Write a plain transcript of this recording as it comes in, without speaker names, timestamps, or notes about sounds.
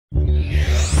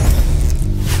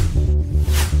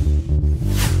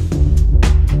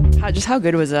Just how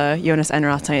good was Jonas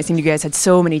Enroth tonight? It seemed you guys had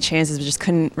so many chances, but just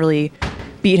couldn't really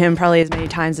beat him probably as many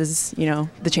times as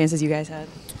the chances you guys had.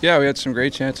 Yeah, we had some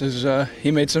great chances.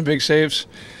 He made some big saves.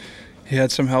 He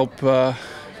had some help from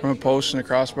a post and a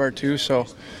crossbar too. So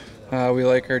we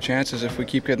like our chances if we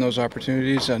keep getting those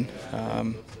opportunities. And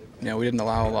we didn't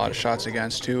allow a lot of shots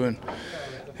against too, and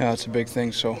that's a big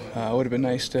thing. So it would have been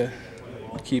nice to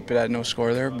keep it at no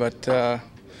score there, but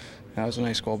that was a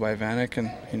nice goal by Vanek,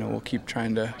 and we'll keep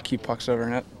trying to keep pucks out of our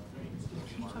net.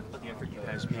 Can you talk about the effort you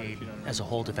guys made as a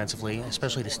whole defensively,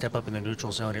 especially to step up in the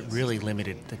neutral zone? It really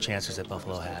limited the chances that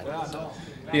Buffalo had.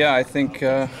 Yeah, I think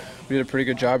we did a pretty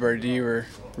good job. Our D were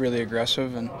really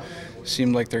aggressive and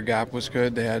seemed like their gap was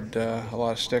good. They had a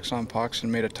lot of sticks on pucks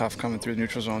and made it tough coming through the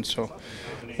neutral zone. So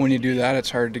when you do that,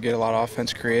 it's hard to get a lot of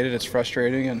offense created. It's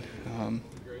frustrating, and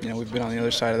we've been on the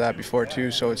other side of that before too.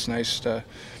 So it's nice to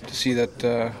see that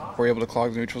we're able to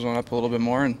clog the neutral zone up a little bit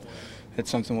more, and it's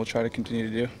something we'll try to continue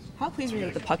to do. How pleased were you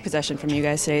with the puck possession from you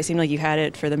guys today? It seemed like you had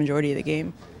it for the majority of the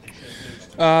game.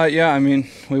 Yeah, I mean,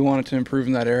 we wanted to improve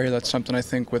in that area. That's something I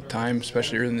think with time,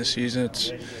 especially early in the season,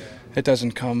 it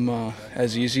doesn't come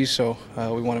as easy. So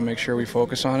we want to make sure we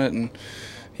focus on it and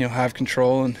have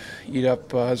control and eat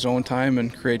up zone time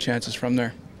and create chances from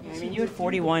there. I mean, you had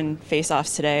 41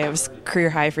 face-offs today. It was career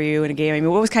high for you in a game. I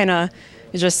mean, what was kind of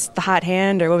just the hot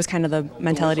hand, or what was kind of the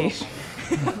mentality?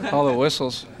 All the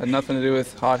whistles had nothing to do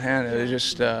with hot hand. It was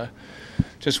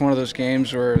just one of those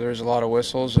games where there's a lot of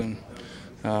whistles, and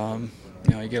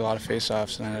you get a lot of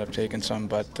face-offs, and I ended up taking some,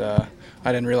 but I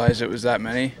didn't realize it was that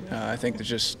many. I think there's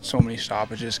just so many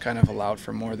stoppages kind of allowed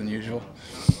for more than usual.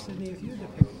 Sidney, if you had to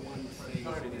pick one thing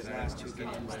for these last two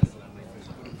games that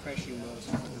would impress you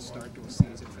most at the start to a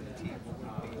season for the team,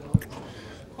 what would it be?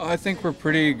 I think we're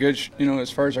pretty good, as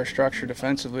far as our structure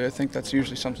defensively. I think that's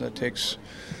usually something that takes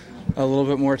a little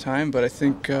bit more time, but I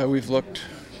think we've looked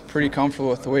pretty comfortable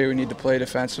with the way we need to play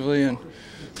defensively, and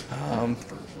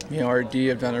our D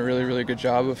have done a really, really good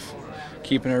job of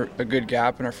keeping a good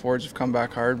gap, and our forwards have come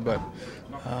back hard. But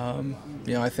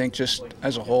I think just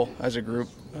as a whole, as a group,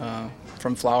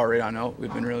 from Flower right on out,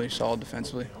 we've been really solid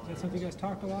defensively. Is that something you guys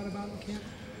talked a lot about in camp?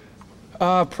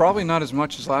 Probably not as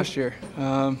much as last year.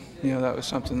 That was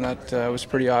something that was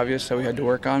pretty obvious that we had to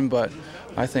work on, but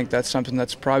I think that's something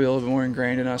that's probably a little bit more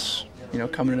ingrained in us,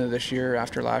 coming into this year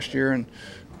after last year, and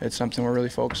it's something we're really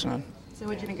focused on. So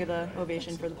what did you think of the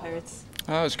ovation for the Pirates?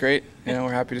 It was great.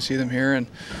 We're happy to see them here, and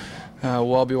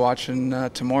we'll all be watching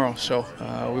tomorrow. So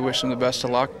we wish them the best of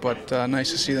luck, but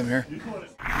nice to see them here.